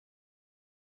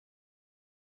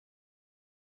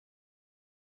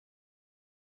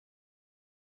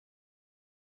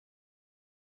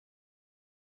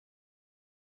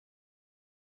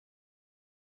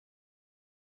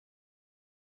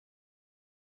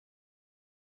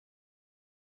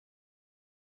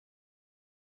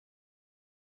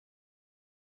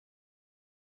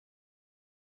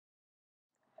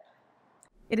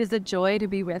It is a joy to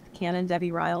be with Canon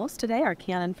Debbie Riles today, our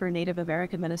Canon for Native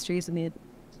American Ministries in the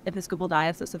Episcopal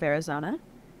Diocese of Arizona.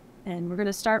 And we're going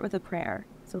to start with a prayer.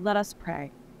 So let us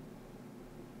pray.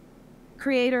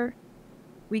 Creator,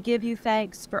 we give you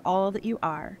thanks for all that you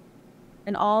are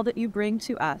and all that you bring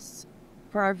to us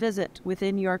for our visit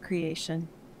within your creation.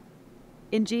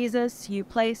 In Jesus, you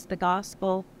place the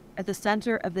gospel at the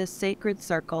center of this sacred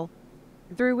circle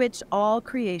through which all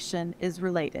creation is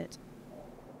related.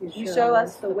 You show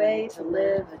us the way to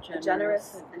live a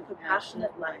generous and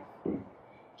compassionate life.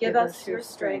 Give us your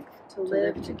strength to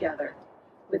live together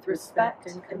with respect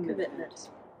and commitment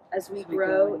as we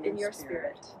grow in your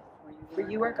spirit. For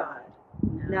you are God,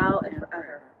 now and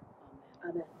forever.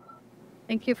 Amen.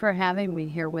 Thank you for having me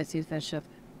here with you, Bishop.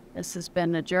 This has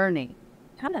been a journey.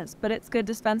 It has, but it's good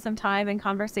to spend some time in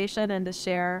conversation and to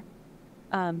share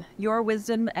your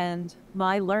wisdom and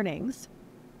my learnings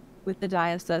with the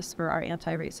diocese for our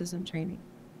anti-racism training.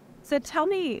 So tell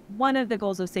me, one of the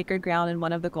goals of Sacred Ground and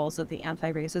one of the goals of the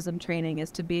anti-racism training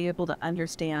is to be able to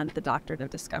understand the doctrine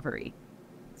of discovery.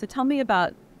 So tell me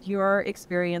about your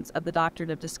experience of the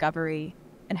doctrine of discovery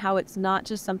and how it's not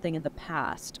just something in the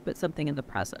past, but something in the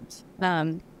present.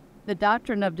 The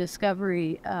doctrine of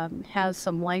discovery has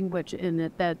some language in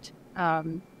it that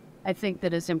I think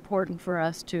that is important for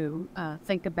us to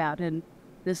think about. And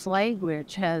this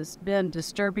language has been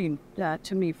disturbing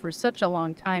to me for such a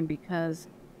long time because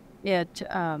it's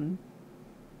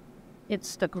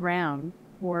the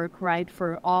groundwork, right,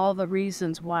 for all the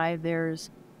reasons why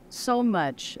there's so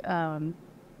much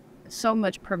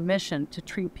permission to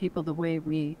treat people the way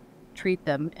we treat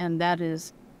them, and that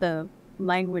is the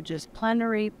language is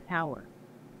plenary power.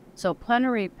 So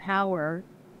plenary power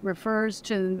refers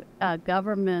to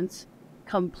government's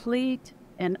complete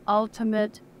and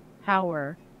ultimate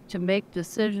power to make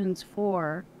decisions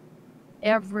for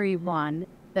everyone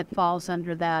that falls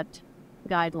under that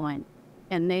guideline.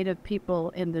 And Native people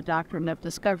in the doctrine of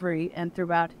discovery and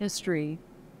throughout history,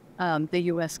 the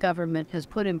U.S. government has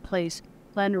put in place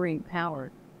plenary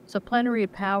power. So plenary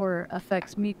power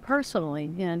affects me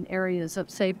personally in areas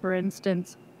of, say, for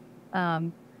instance,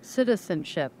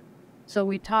 citizenship. So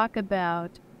we talk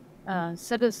about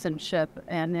citizenship,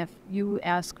 and if you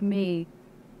ask me,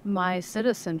 my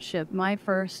citizenship, my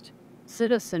first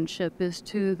citizenship is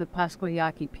to the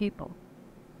Pasquayaqui people.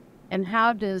 And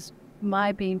how does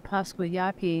my being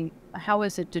Pasquayaqui, how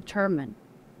is it determined?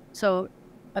 So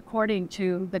according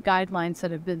to the guidelines that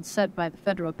have been set by the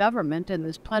federal government and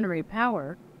this plenary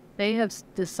power, they have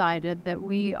decided that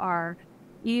we are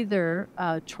either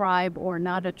a tribe or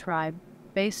not a tribe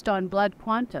based on blood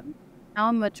quantum.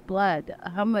 How much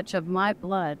of my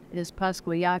blood is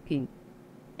Pasquayaqui?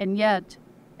 And yet,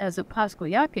 as a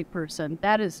Pasquayaqui person,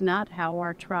 that is not how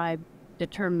our tribe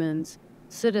determines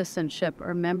citizenship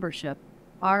or membership.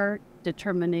 Our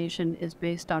determination is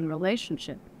based on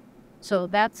relationship. So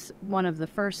that's one of the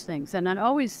first things. And I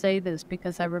always say this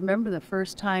because I remember the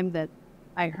first time that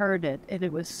I heard it, and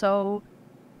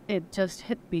it just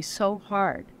hit me so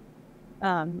hard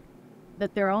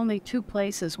that there are only two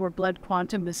places where blood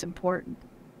quantum is important,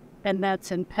 and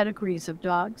that's in pedigrees of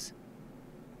dogs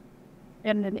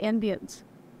and in Indians.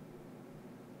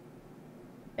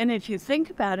 And if you think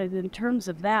about it in terms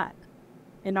of that,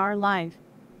 in our life,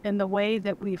 in the way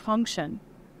that we function,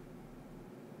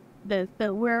 that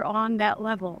we're on that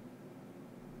level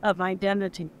of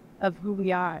identity, of who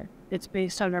we are. It's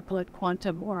based on our blood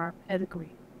quantum or our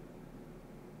pedigree.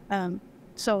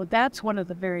 So that's one of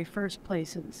the very first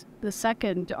places. The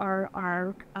second are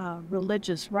our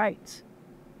religious rights.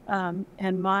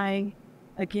 And my,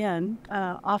 again,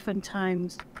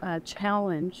 oftentimes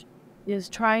challenge is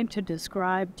trying to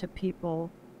describe to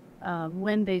people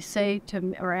when they say to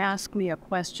me or ask me a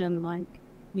question like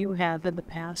you have in the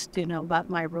past, about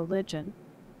my religion.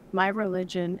 My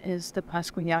religion is the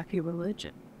Pasquayaqui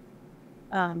religion.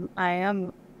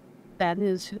 That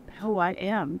is who I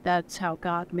am. That's how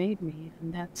God made me.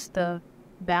 And that's the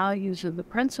values and the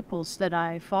principles that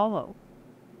I follow.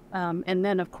 And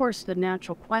then, of course, the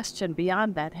natural question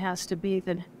beyond that has to be,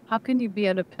 then how can you be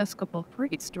an Episcopal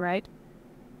priest, right?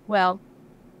 Well,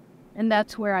 and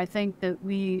that's where I think that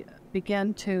we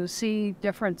begin to see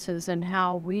differences in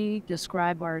how we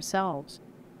describe ourselves.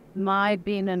 My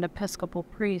being an Episcopal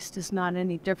priest is not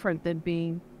any different than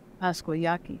being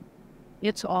Pasquayaqui.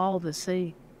 It's all the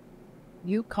same.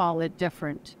 You call it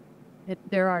different.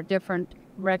 There are different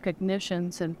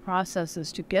recognitions and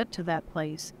processes to get to that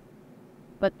place,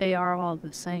 but they are all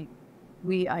the same.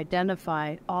 We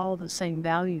identify all the same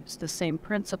values, the same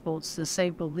principles, the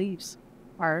same beliefs,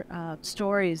 our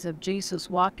stories of Jesus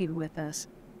walking with us.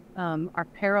 are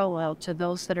parallel to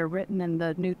those that are written in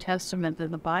the New Testament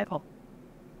in the Bible.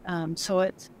 So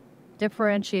it's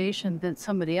differentiation that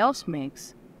somebody else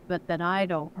makes, but that I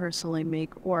don't personally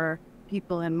make, or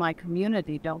people in my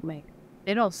community don't make.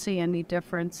 They don't see any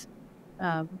difference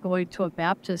going to a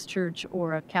Baptist church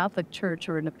or a Catholic church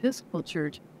or an Episcopal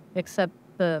church, except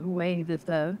the way that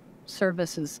the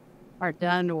services are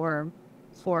done or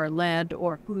led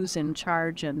or who's in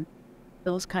charge and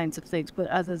those kinds of things. But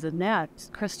other than that,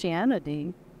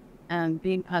 Christianity and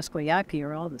being Pasquayaki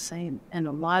are all the same. And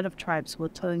a lot of tribes will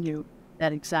tell you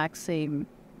that exact same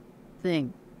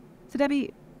thing. So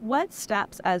Debbie, what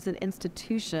steps as an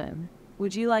institution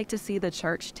would you like to see the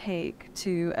church take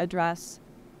to address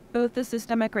both the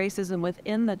systemic racism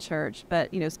within the church, but,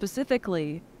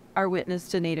 specifically our witness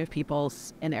to Native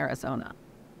peoples in Arizona?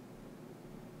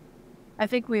 I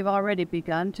think we've already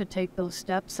begun to take those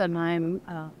steps, and I'm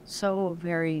so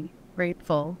very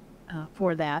grateful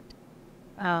for that.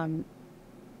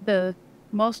 The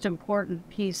most important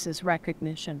piece is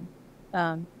recognition.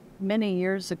 Many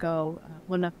years ago,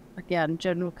 when,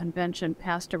 General Convention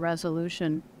passed a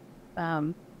resolution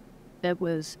that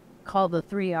was called the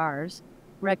 3 R's: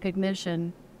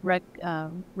 recognition,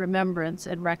 remembrance,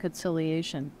 and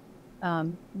reconciliation.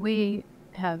 We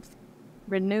have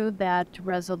renewed that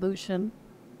resolution.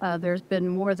 There's been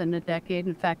more than a decade.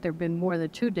 In fact, there have been more than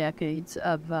 2 decades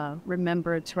of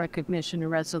remembrance, recognition,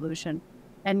 and resolution.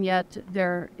 And yet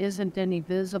there isn't any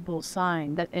visible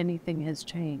sign that anything has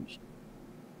changed.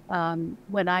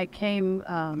 When I came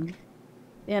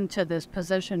into this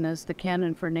position as the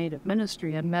Canon for Native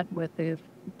Ministry, I met with the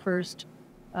first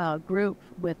group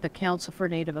with the Council for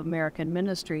Native American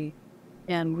Ministry,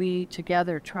 and we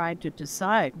together tried to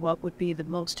decide what would be the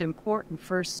most important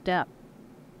first step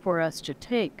for us to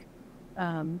take.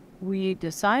 We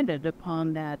decided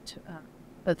upon that,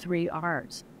 the 3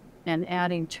 R's, and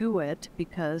adding to it,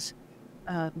 because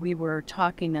we were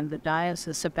talking in the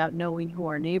diocese about knowing who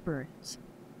our neighbor is.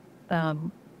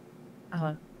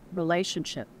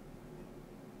 Relationship.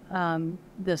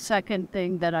 The second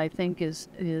thing that I think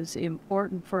is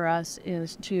important for us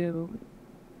is to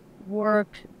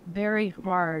work very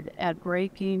hard at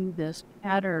breaking this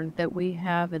pattern that we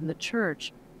have in the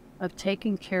church of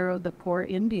taking care of the poor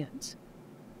Indians.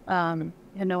 And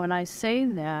I say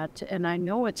that, and I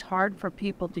know it's hard for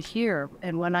people to hear,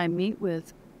 and when I meet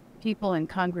with people in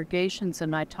congregations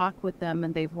and I talk with them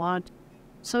and they want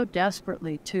so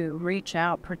desperately to reach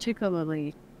out,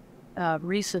 particularly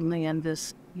recently in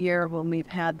this year when we've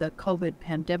had the COVID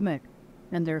pandemic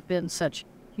and there have been such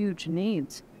huge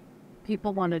needs.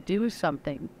 People want to do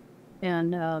something,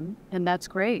 and that's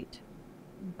great.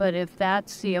 But if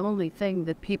that's the only thing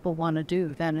that people want to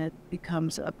do, then it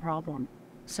becomes a problem.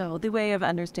 So the way of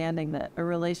understanding that a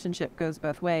relationship goes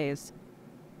both ways,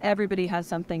 everybody has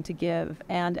something to give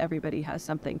and everybody has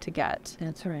something to get.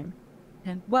 That's right.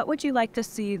 And what would you like to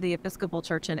see the Episcopal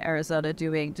Church in Arizona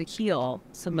doing to heal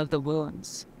some of the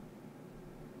wounds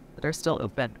that are still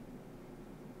open?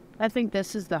 I think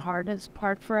this is the hardest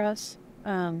part for us,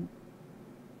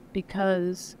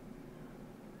 because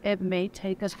it may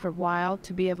take us for a while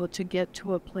to be able to get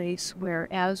to a place where,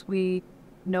 as we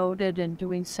noted in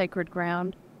doing Sacred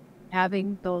Ground,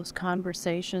 having those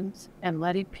conversations and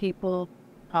letting people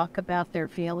talk about their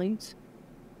feelings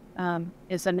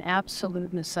is an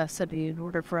absolute necessity in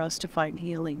order for us to find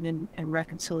healing and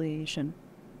reconciliation.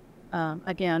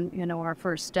 Again, our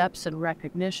first steps in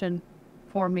recognition,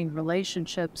 forming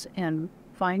relationships, and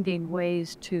finding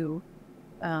ways to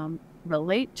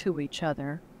relate to each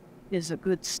other is a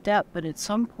good step, but at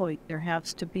some point there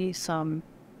has to be some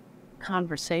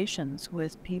conversations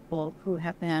with people who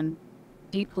have been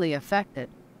deeply affected.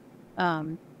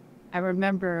 I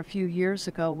remember a few years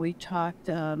ago we talked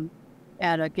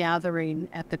at a gathering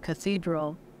at the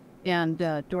cathedral, and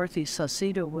Dorothy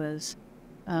Saucedo was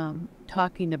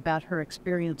talking about her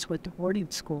experience with the boarding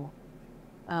school.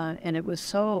 And it was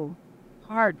so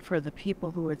hard for the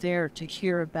people who were there to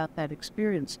hear about that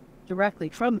experience directly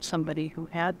from somebody who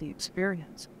had the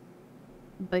experience.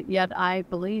 But yet I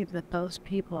believe that those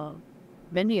people,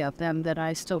 many of them that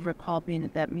I still recall being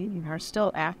at that meeting, are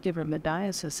still active in the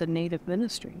diocese and Native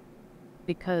ministry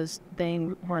because they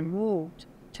were moved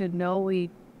to know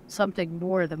something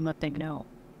more than what they know.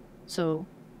 So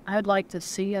I'd like to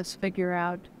see us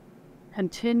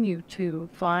continue to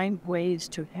find ways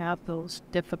to have those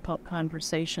difficult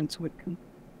conversations with people.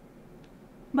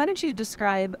 Why don't you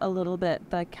describe a little bit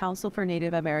the Council for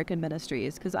Native American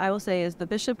Ministries? Because I will say, as the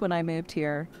bishop when I moved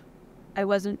here, I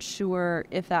wasn't sure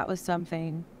if that was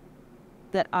something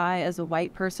that I, as a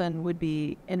white person, would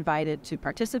be invited to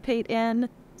participate in.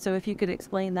 So if you could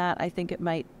explain that, I think it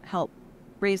might help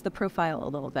raise the profile a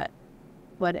little bit.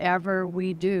 Whatever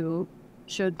we do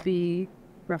should be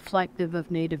reflective of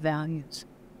Native values.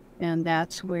 And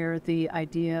that's where the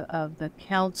idea of the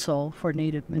Council for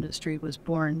Native Ministry was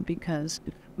born, because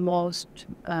most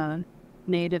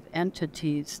Native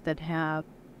entities that have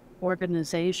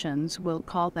organizations, we'll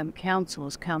call them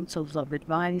councils, councils of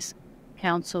advice,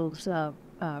 councils of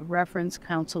reference,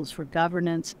 councils for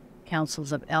governance,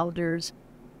 councils of elders.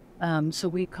 So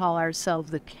we call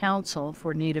ourselves the Council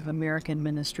for Native American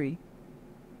Ministry.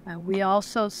 We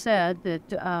also said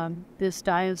that this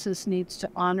diocese needs to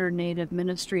honor Native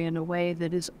ministry in a way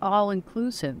that is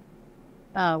all-inclusive,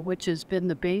 which has been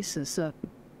the basis of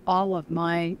all of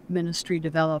my ministry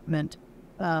development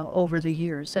over the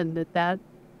years. And that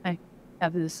I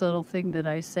have this little thing that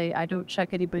I say, I don't check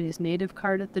anybody's Native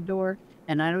card at the door,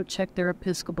 and I don't check their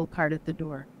Episcopal card at the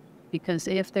door. Because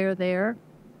if they're there,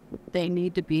 they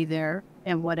need to be there,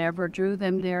 and whatever drew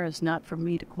them there is not for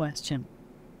me to question.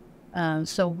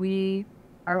 So we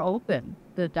are open.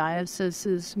 The diocese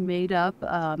is made up,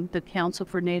 the Council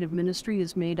for Native Ministry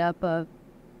is made up of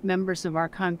members of our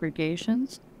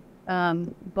congregations,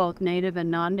 both Native and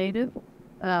non-Native.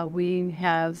 We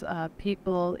have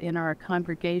people in our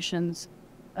congregations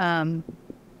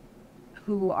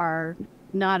who are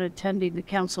not attending the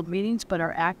council meetings but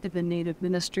are active in Native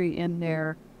ministry in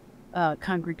their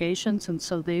congregations, and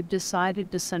so they've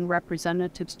decided to send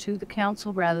representatives to the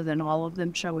council rather than all of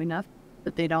them showing up,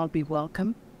 that they'd all be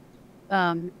welcome.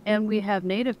 And we have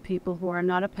Native people who are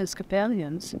not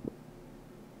Episcopalians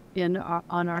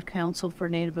on our Council for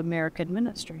Native American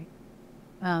Ministry.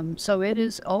 So it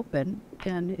is open,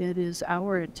 and it is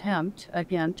our attempt,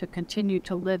 again, to continue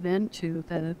to live into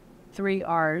the 3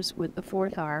 R's with the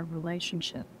 4th R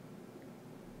relationship.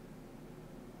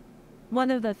 One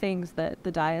of the things that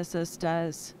the diocese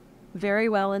does very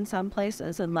well in some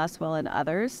places and less well in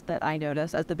others that I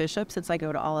notice as the bishop, since I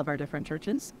go to all of our different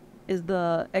churches, is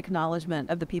the acknowledgement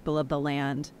of the people of the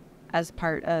land as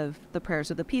part of the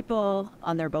prayers of the people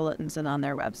on their bulletins and on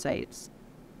their websites.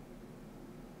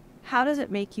 How does it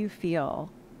make you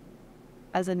feel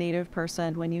as a Native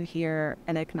person when you hear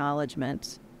an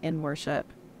acknowledgement in worship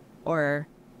or,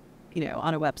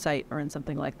 on a website or in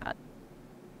something like that?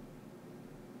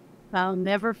 I'll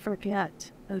never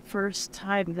forget the first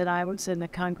time that I was in a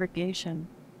congregation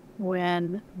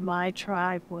when my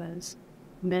tribe was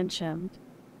mentioned.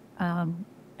 And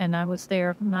I was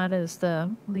there not as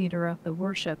the leader of the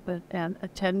worship, but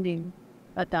attending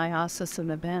a diocesan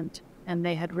event, and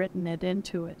they had written it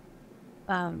into it.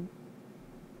 And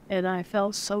I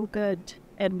felt so good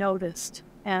and noticed,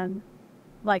 and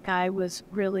like I was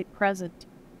really present.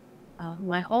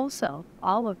 My whole self,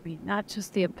 all of me, not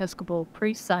just the Episcopal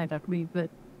priest side of me,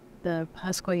 but the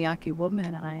Pasquayaki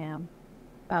woman I am.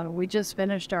 We just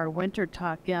finished our winter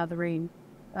talk gathering,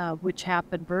 which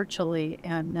happened virtually,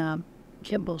 and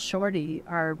Kimball Shorty,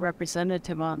 our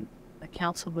representative on the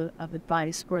Council of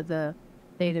Advice for the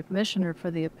Native Missioner for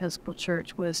the Episcopal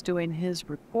Church, was doing his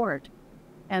report.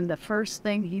 And the first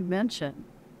thing he mentioned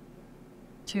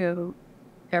to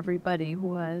everybody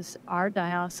was our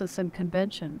diocesan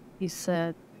convention. He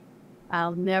said,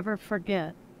 I'll never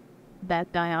forget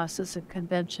that diocesan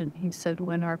convention. He said,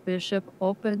 when our bishop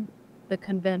opened the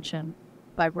convention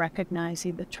by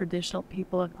recognizing the traditional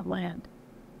people of the land.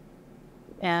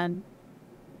 And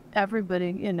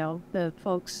everybody, the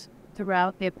folks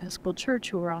throughout the Episcopal Church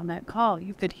who were on that call,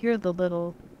 you could hear the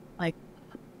little,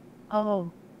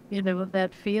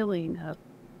 that feeling of,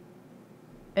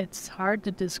 it's hard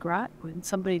to describe when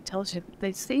somebody tells you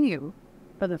they see you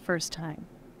for the first time.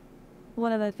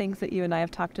 One of the things that you and I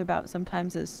have talked about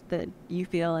sometimes is that you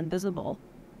feel invisible.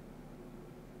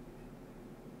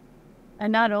 I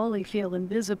not only feel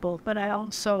invisible, but I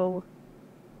also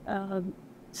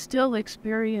still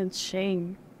experience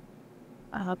shame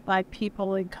by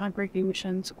people in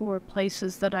congregations or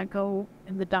places that I go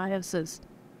in the diocese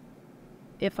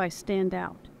if I stand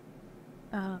out.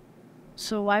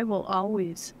 So I will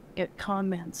always get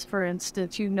comments. For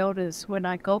instance, you notice when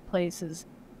I go places,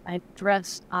 I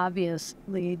dress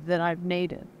obviously that I'm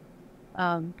Native.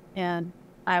 And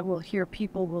I will hear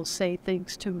people will say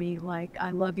things to me like,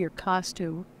 I love your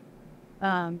costume.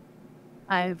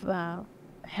 I've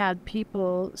had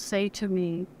people say to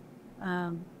me,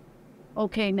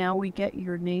 okay, now we get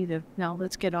you're Native. Now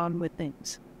let's get on with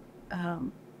things.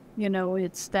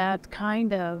 It's that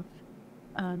kind of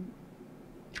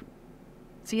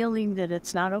feeling that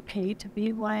it's not okay to be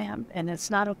who I am, and it's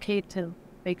not okay to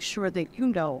make sure that you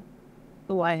know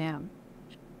who I am.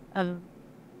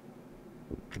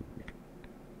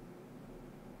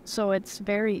 So it's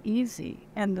very easy.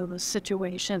 And those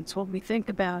situations, when we think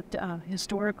about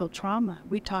historical trauma,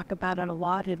 we talk about it a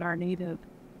lot in our Native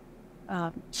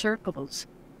circles.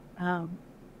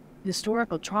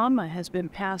 Historical trauma has been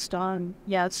passed on,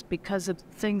 yes, because of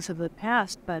things of the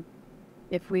past, but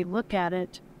if we look at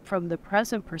it from the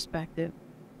present perspective,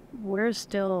 we're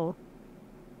still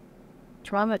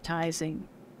traumatizing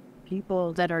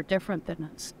people that are different than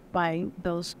us by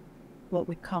those, what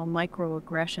we call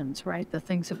microaggressions, right? The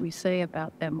things that we say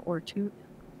about them or to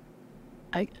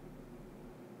them.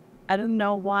 I don't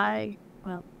know why,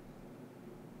 well,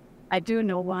 I do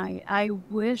know why. I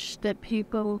wish that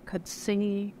people could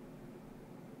see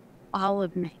all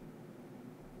of me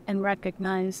and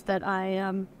recognize that I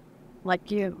am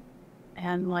like you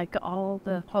and like all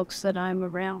the folks that I'm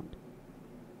around.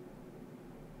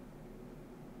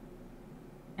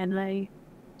 And I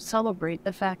celebrate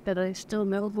the fact that I still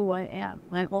know who I am.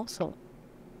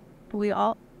 We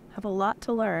all have a lot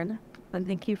to learn, and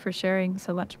thank you for sharing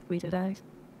so much with me today.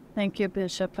 Thank you,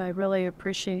 Bishop. I really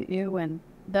appreciate you and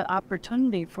the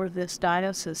opportunity for this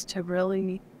diocese to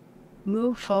really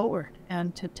move forward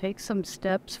and to take some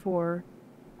steps for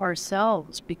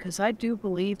ourselves, because I do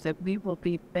believe that we will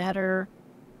be better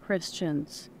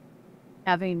Christians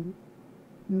having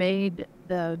made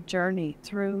the journey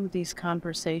through these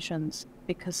conversations,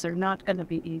 because they're not going to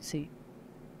be easy,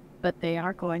 but they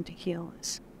are going to heal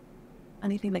us.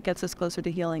 Anything that gets us closer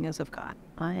to healing is of God.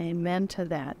 Amen to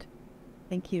that.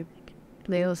 Thank you.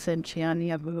 Leo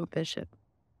Sentiani Abu, Bishop.